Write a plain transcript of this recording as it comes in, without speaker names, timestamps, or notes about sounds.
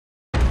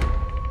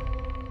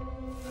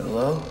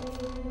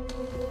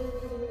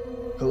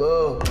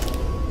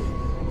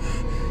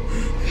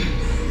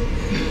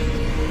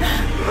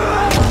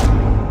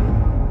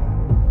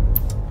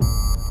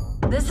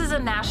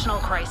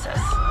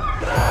crisis.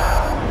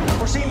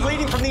 We're seeing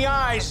bleeding from the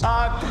eyes,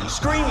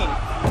 screaming.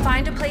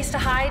 Find a place to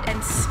hide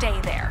and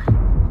stay there.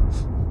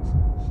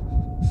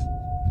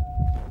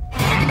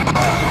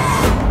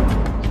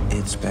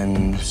 It's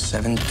been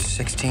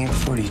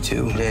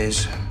 42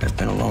 days. I've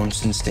been alone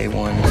since day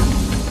one.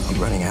 I'm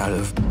running out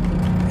of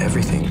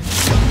everything.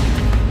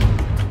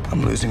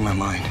 I'm losing my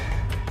mind.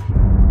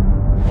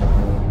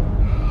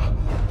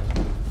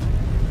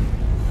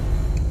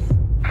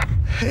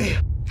 Hey.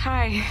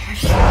 Hi.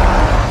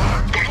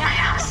 They're in my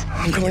house.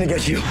 I'm coming to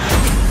get you.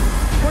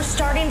 We're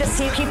starting to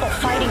see people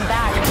fighting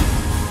back.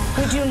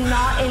 We do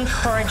not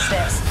encourage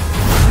this.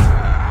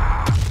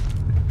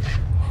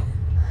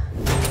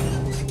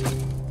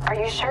 Are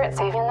you sure it's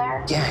safe in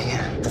there?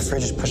 Yeah. The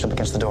fridge is pushed up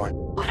against the door.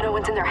 If no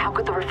one's in there, how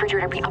could the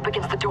refrigerator be up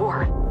against the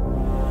door?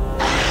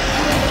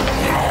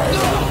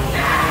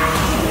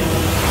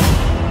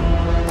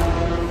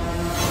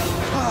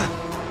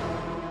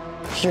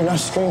 You're not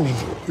screaming.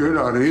 You're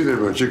not either,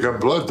 but you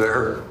got blood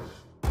there.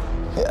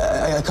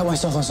 I cut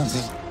myself on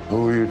something.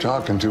 Who were you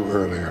talking to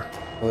earlier?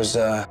 It was,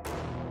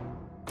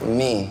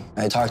 me.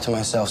 I talk to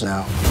myself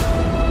now.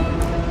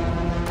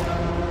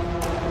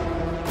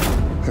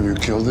 Have you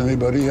killed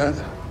anybody yet?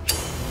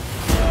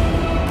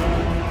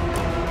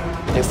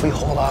 If we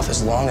hold off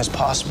as long as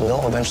possible,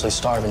 they'll eventually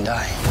starve and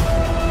die.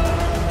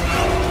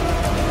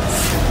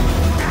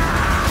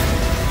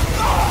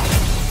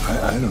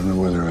 I don't know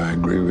whether I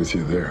agree with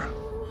you there.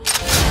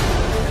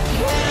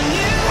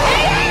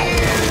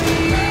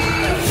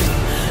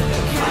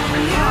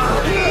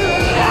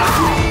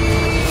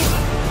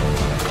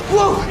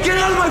 Whoa! Get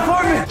out of my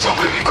apartment!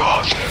 Somebody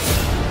called.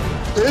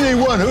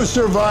 Anyone who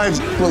survives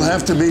will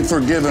have to be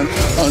forgiven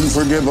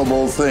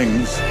unforgivable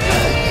things.